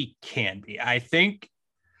think he can be. I think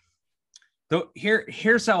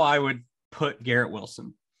here's how I would put Garrett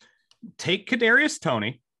Wilson. Take Kadarius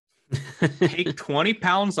Toney, take 20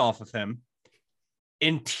 pounds off of him,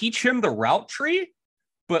 and teach him the route tree,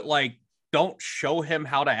 but like don't show him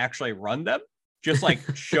how to actually run them. Just like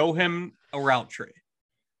show him a route tree.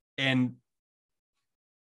 And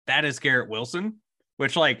that is Garrett Wilson,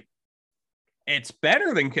 which like it's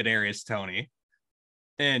better than Kadarius Toney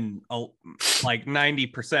in like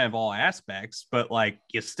 90% of all aspects, but like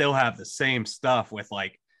you still have the same stuff with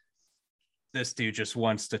like this dude just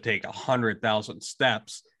wants to take 100,000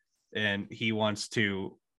 steps and he wants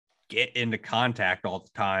to get into contact all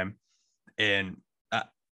the time. And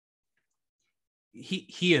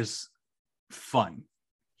he is fun.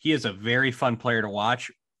 He is a very fun player to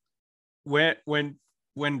watch. When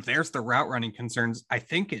there's the route running concerns,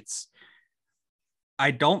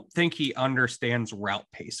 I don't think he understands route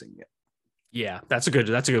pacing yet. Yeah, that's a good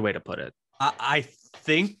way to put it. I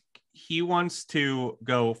think he wants to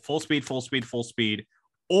go full speed,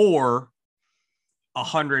 or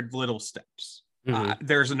 100 little steps. Mm-hmm.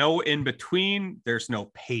 There's no in between. There's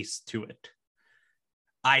no pace to it.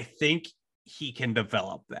 I think he can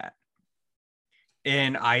develop that.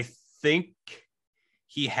 And I think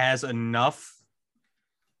he has enough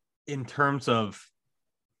in terms of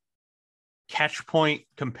catch point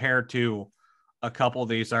compared to a couple of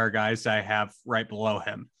these other guys I have right below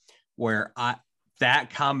him, where that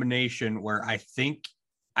combination where I think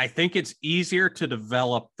it's easier to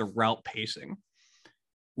develop the route pacing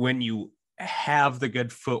when you have the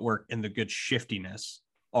good footwork and the good shiftiness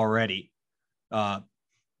already,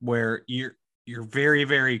 where you're very,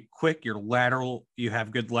 very quick, you're lateral, you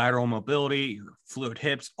have good lateral mobility, your fluid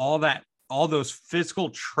hips, all those physical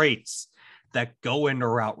traits that go into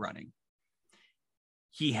route running.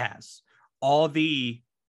 He has all the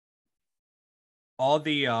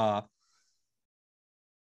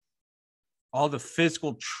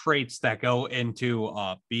physical traits that go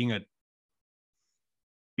into being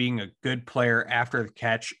a good player after the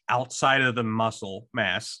catch outside of the muscle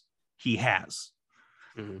mass. He has.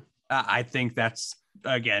 Mm-hmm. I think that's,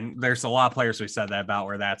 again, there's a lot of players we said that about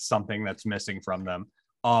where that's something that's missing from them.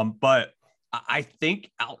 But I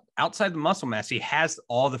think outside the muscle mass, he has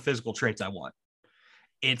all the physical traits I want.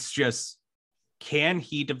 It's just, can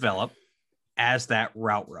he develop as that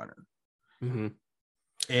route runner? Mm-hmm.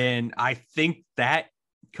 And I think that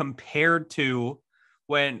compared to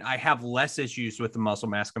when I have less issues with the muscle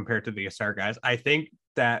mass compared to the SR guys, I think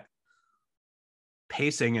that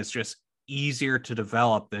pacing is just easier to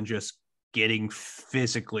develop than just getting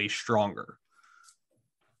physically stronger.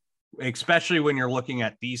 Especially when you're looking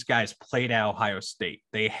at these guys played at Ohio State.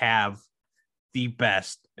 They have the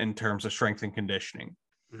best in terms of strength and conditioning.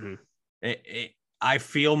 Mm-hmm. I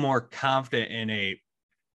feel more confident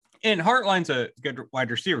and Hartline's a good wide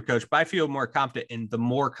receiver coach, but I feel more confident in the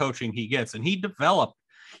more coaching he gets. And he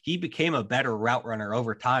became a better route runner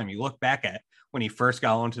over time. You look back at when he first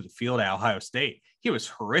got onto the field at Ohio State, he was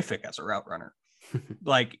horrific as a route runner.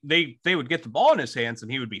 Like they would get the ball in his hands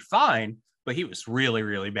and he would be fine, but he was really,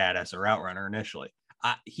 really bad as a route runner initially.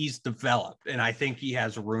 He's developed, and I think he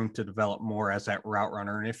has room to develop more as that route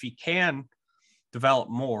runner. And if he can develop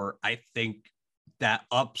more, I think that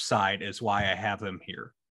upside is why I have him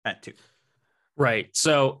here at 2. Right.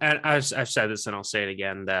 So, and I've said this and I'll say it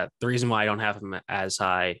again, that the reason why I don't have him as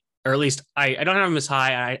high, or at least I don't have him as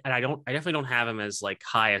high, and I definitely don't have him as like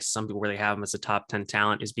high as some people where they have him as a top 10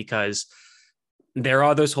 talent, is because there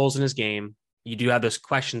are those holes in his game. You do have those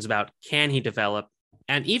questions about, can he develop?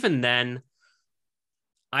 And even then,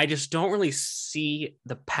 I just don't really see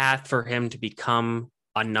the path for him to become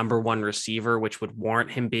a number 1 receiver, which would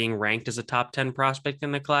warrant him being ranked as a top 10 prospect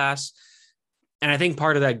in the class. And I think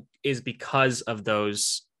part of that is because of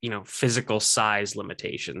those, physical size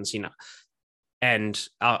limitations, and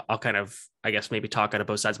I'll kind of, I guess, maybe talk out of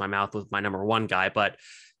both sides of my mouth with my number 1 guy, but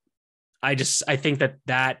I think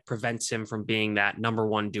that prevents him from being that number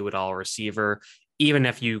 1 do-it-all receiver, even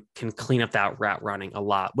if you can clean up that route running a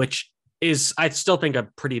lot, which is, I still think, a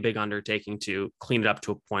pretty big undertaking to clean it up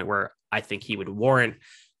to a point where I think he would warrant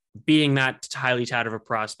being that highly touted of a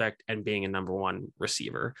prospect and being a number 1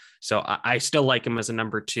 receiver. So I still like him as a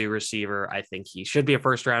number 2 receiver. I think he should be a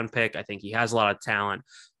first round pick. I think he has a lot of talent.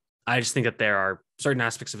 I just think that there are certain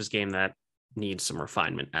aspects of his game that need some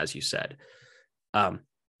refinement, as you said.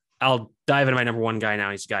 I'll dive into my number 1 guy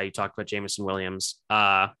now. He's a guy you talked about, Jameson Williams.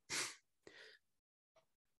 I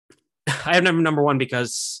have number 1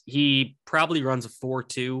 because he probably runs a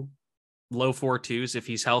 4.2, low 4.2s if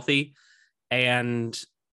he's healthy. And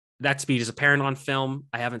that speed is apparent on film.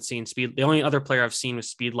 I haven't seen speed. The only other player I've seen with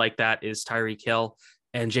speed like that is Tyreek Hill.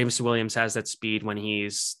 And Jameson Williams has that speed when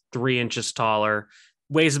he's 3 inches taller,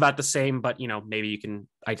 weighs about the same, but, maybe you can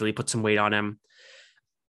ideally put some weight on him.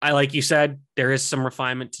 Like you said, there is some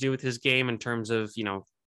refinement to do with his game in terms of,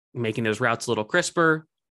 making those routes a little crisper,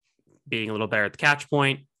 being a little better at the catch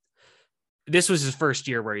point. This was his first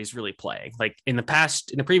year where he's really playing. Like in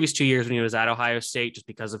the previous 2 years when he was at Ohio State, just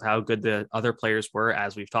because of how good the other players were,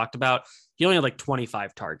 as we've talked about, he only had like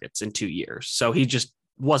 25 targets in 2 years. So he just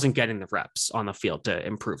wasn't getting the reps on the field to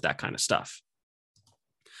improve that kind of stuff.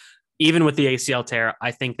 Even with the ACL tear, I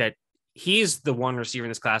think that he's the 1 receiver in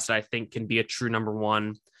this class that I think can be a true number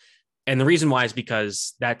 1. And the reason why is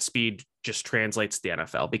because that speed just translates to the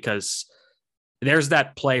NFL, because there's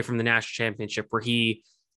that play from the national championship where he,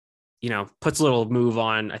 puts a little move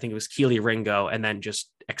on, I think it was Keely Ringo, and then just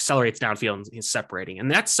accelerates downfield and he's separating. And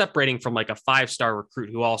that's separating from like a 5-star recruit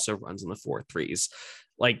who also runs in the 4.3s.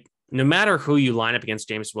 Like, no matter who you line up against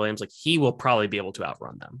James Williams, like he will probably be able to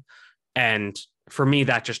outrun them. And for me,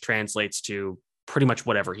 that just translates to pretty much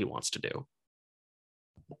whatever he wants to do.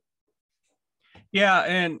 Yeah.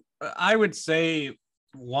 And I would say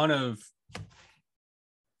one of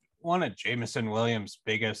Jameson Williams'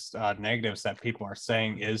 biggest negatives that people are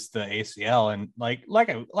saying is the ACL, and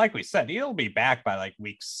like we said, he'll be back by like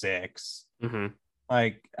week 6. Mm-hmm.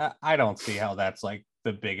 Like I don't see how that's like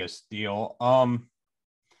the biggest deal.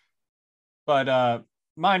 But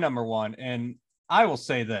my number 1, and I will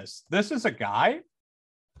say this is a guy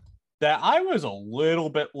that I was a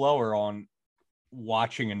little bit lower on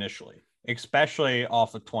watching initially, especially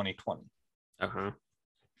off of 2020. Uh-huh.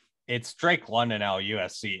 It's Drake London out of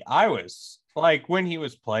USC. I was like, when he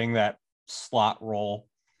was playing that slot role,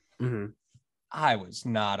 I was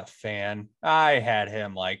not a fan. I had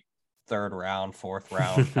him like 3rd round, 4th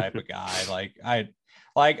round type of guy.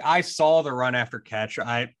 I saw the run after catch.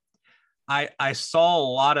 I saw a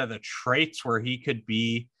lot of the traits where he could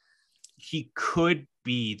be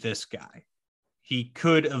this guy. He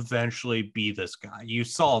could eventually be this guy. You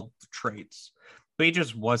saw the traits, but he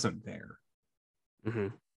just wasn't there. Mm-hmm.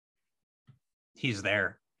 He's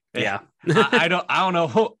there. Yeah. I don't know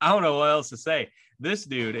what else to say. This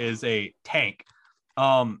dude is a tank.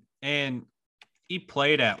 And he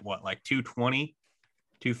played at what, like 220,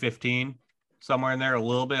 215, somewhere in there, a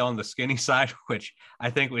little bit on the skinny side, which I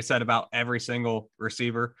think we said about every single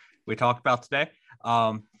receiver we talked about today.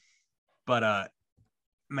 But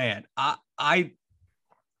man, I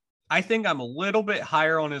think I'm a little bit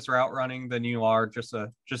higher on his route running than you are, just a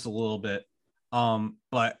little bit.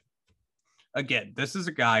 But again, this is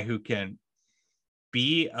a guy who can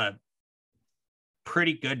be a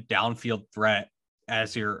pretty good downfield threat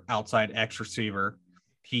as your outside X receiver.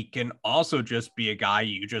 He can also just be a guy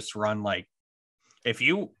you just run, like, if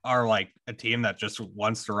you are like a team that just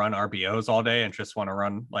wants to run RBOs all day and just want to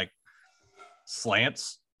run like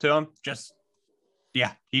slants to him,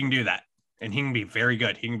 he can do that. And he can be very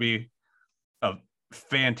good. He can be a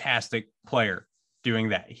fantastic player doing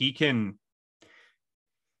that. He can,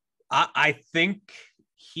 I think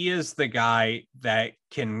he is the guy that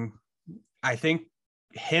can, I think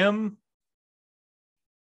him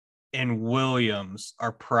and Williams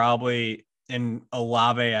are probably, and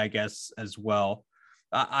Olave, I guess, as well.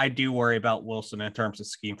 I do worry about Wilson in terms of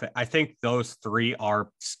scheme fit. I think those three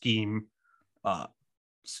are scheme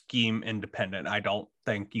independent. I don't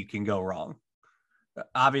think you can go wrong.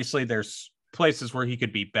 Obviously, there's places where he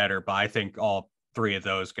could be better, but I think all three of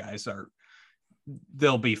those guys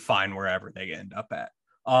they'll be fine wherever they end up at.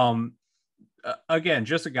 Again,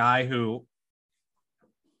 just a guy who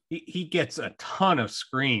he gets a ton of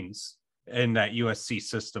screens in that USC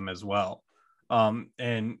system as well.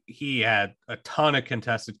 And he had a ton of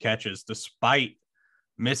contested catches despite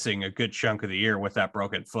missing a good chunk of the year with that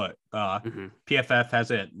broken foot. PFF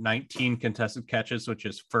has it 19 contested catches, which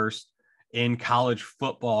is first in college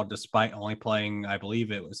football, despite only playing, I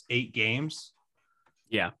believe it was 8 games.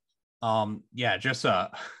 Yeah.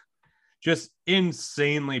 Just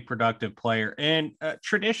insanely productive player. And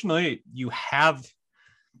traditionally you have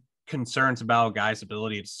concerns about a guy's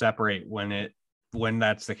ability to separate when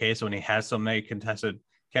that's the case, when he has so many contested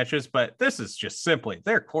catches, but this is just simply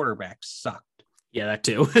their quarterback sucked. Yeah, that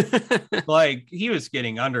too. Like, he was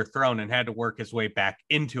getting underthrown and had to work his way back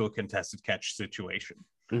into a contested catch situation.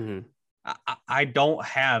 Mm-hmm. I don't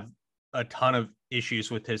have a ton of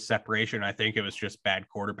issues with his separation. I think it was just bad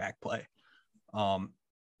quarterback play.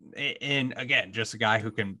 And again, just a guy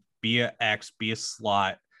who can be a X, be a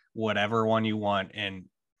slot, whatever one you want, and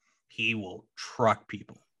he will truck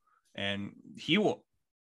people. And he will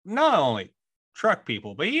not only truck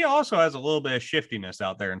people, but he also has a little bit of shiftiness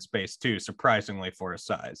out there in space too, surprisingly for his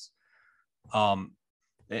size.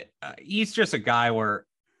 He's just a guy where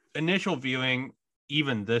initial viewing,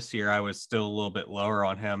 even this year, I was still a little bit lower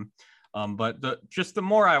on him. But the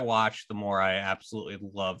more I watch, the more I absolutely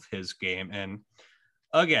love his game. And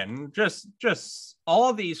again, just all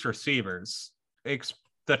of these receivers,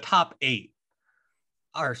 the top 8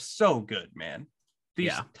 are so good, man.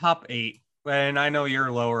 These top 8, and I know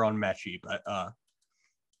you're lower on Mechie, but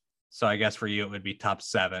so I guess for you it would be top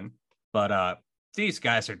 7. But these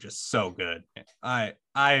guys are just so good. I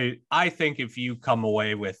think if you come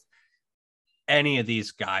away with any of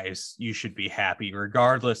these guys, you should be happy,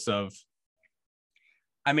 regardless of.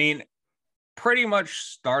 I mean, pretty much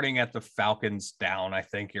starting at the Falcons down, I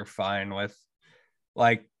think you're fine with.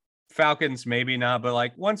 Like, Falcons, maybe not, but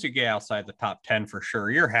like once you get outside the top 10 for sure,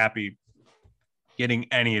 you're happy getting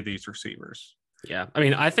any of these receivers. Yeah. I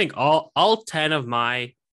mean, I think all 10 of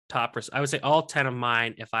my I would say all 10 of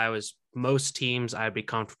mine, if I was most teams, I'd be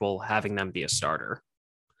comfortable having them be a starter,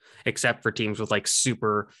 except for teams with like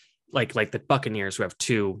super, like the Buccaneers who have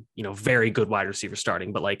 2, very good wide receivers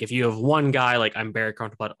starting. But like, if you have one guy, like I'm very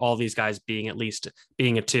comfortable at all these guys being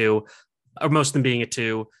a 2, or most of them being a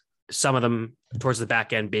 2, some of them towards the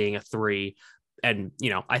back end being a 3. And,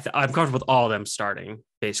 I'm comfortable with all of them starting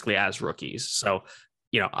basically as rookies. So,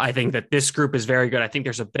 I think that this group is very good. I think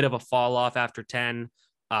there's a bit of a fall off after 10,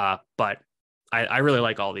 but I really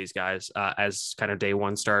like all these guys as kind of day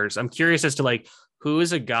 1 starters. I'm curious as to like, who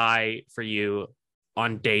is a guy for you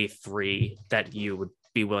on day 3 that you would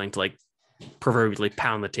be willing to like proverbially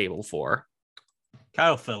pound the table for?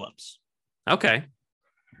 Kyle Phillips. Okay.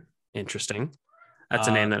 Interesting. That's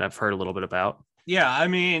a name that I've heard a little bit about. Yeah. I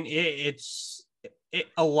mean, it's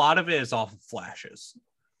a lot of it is off of flashes.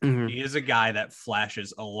 Mm-hmm. He is a guy that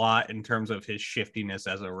flashes a lot in terms of his shiftiness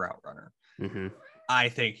as a route runner. Mm-hmm. I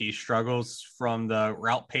think he struggles from the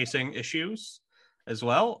route pacing issues as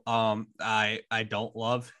well. I don't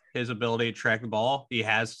love his ability to track the ball. He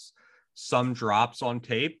has some drops on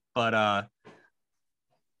tape, but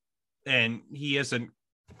and he isn't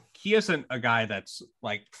a guy that's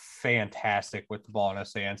like fantastic with the ball in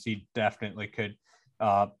his hands. He definitely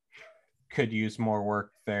could use more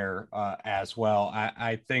work there as well.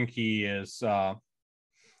 I think he is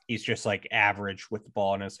he's just like average with the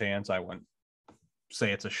ball in his hands. I wouldn't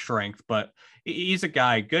say it's a strength, but he's a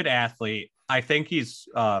guy, good athlete. I think he's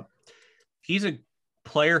a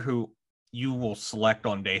player who you will select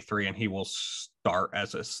on day 3 and he will start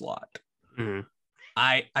as a slot. Mm-hmm.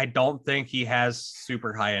 I don't think he has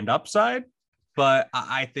super high end upside, but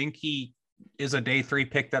I think he is a day 3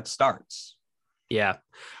 pick that starts. Yeah.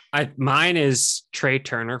 Mine is Trey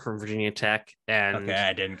Turner from Virginia Tech. And okay,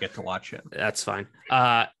 I didn't get to watch him. That's fine.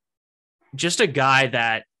 Just a guy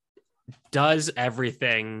that does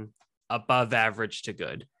everything above average to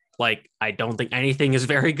good. Like, I don't think anything is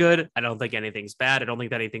very good. I don't think anything's bad. I don't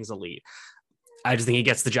think that anything's elite. I just think he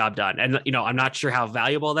gets the job done. And, I'm not sure how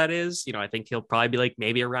valuable that is. I think he'll probably be like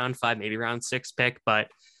maybe a round 5, maybe round 6 pick. But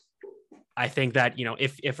I think that,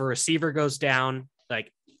 if a receiver goes down,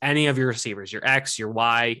 like any of your receivers, your X, your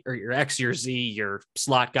Y, or your X, your Z, your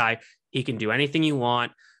slot guy, he can do anything you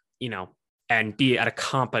want. and be at a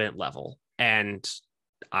competent level. And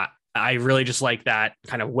I really just like that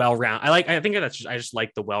kind of well-rounded. I think I just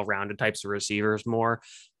like the well-rounded types of receivers more.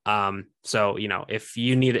 So, if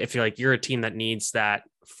you're a team that needs that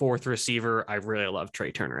fourth receiver, I really love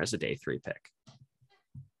Trey Turner as a day 3 pick.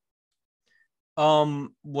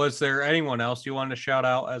 Was there anyone else you wanted to shout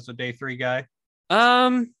out as a day 3 guy?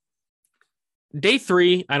 Day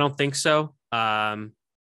 3, I don't think so. I'm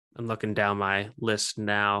looking down my list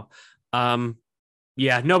now.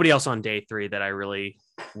 Nobody else on day 3 that I really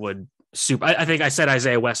would I think I said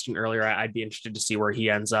Isaiah Weston earlier. I'd be interested to see where he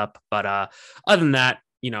ends up. But other than that,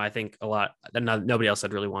 I think nobody else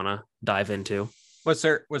I'd really want to dive into. Was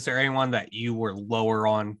there anyone that you were lower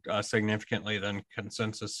on significantly than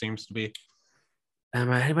consensus seems to be? Am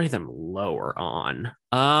I anybody that I'm lower on?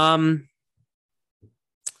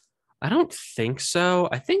 I don't think so.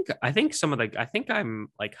 I think I'm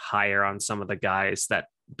like higher on some of the guys that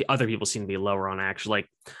other people seem to be lower on. Actually, like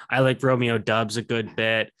I like Romeo Doubs a good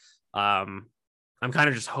bit. I'm kind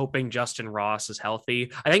of just hoping Justin Ross is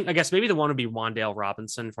healthy. I guess maybe the one would be Wan'Dale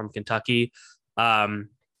Robinson from Kentucky,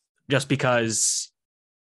 just because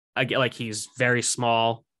I get like he's very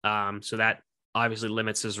small, so that obviously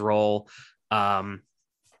limits his role. So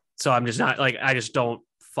I'm just not like I just don't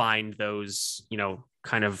find those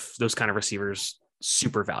kind of receivers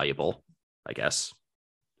super valuable, I guess.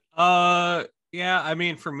 Yeah, I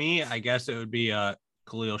mean for me, I guess it would be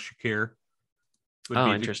Khalil Shakir.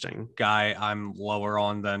 Interesting. Guy I'm lower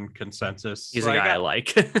on than consensus. He's a guy I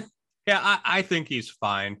like. Yeah, I think he's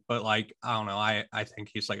fine, but like I don't know, I think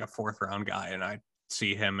he's like a 4th round guy, and I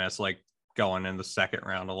see him as like going in the 2nd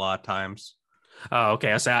round a lot of times. Oh,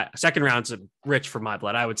 okay. So second round's rich for my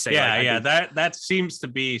blood. I would say. Yeah, that seems to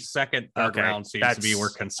be second, third round seems to be where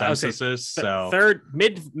consensus is. So third,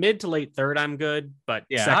 mid to late third, I'm good. But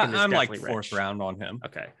yeah, second I'm like 4th rich. round on him.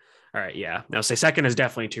 Okay. All right. Yeah. No, say second is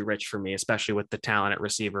definitely too rich for me, especially with the talent at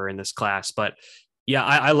receiver in this class. But yeah,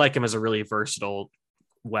 I like him as a really versatile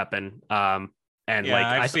weapon. And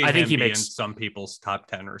yeah, like I think he makes in some people's top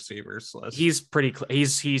 10 receivers list. He's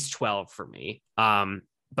he's 12 for me.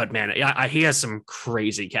 But man, he has some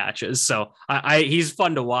crazy catches. So he's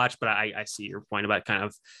fun to watch, but I see your point about kind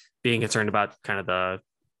of being concerned about kind of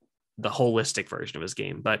the holistic version of his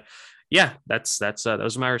game. But yeah, those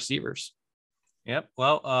are my receivers. Yep.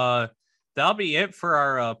 Well, that'll be it for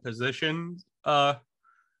our position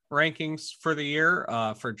rankings for the year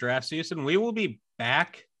for draft season. We will be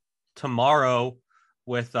back tomorrow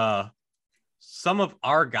with some of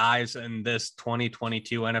our guys in this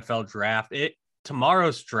 2022 NFL draft.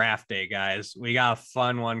 Tomorrow's draft day, guys. We got a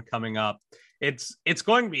fun one coming up. It's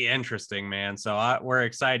going to be interesting, man. So we're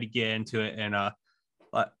excited to get into it. And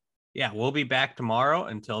yeah, we'll be back tomorrow.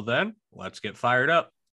 Until then, let's get fired up.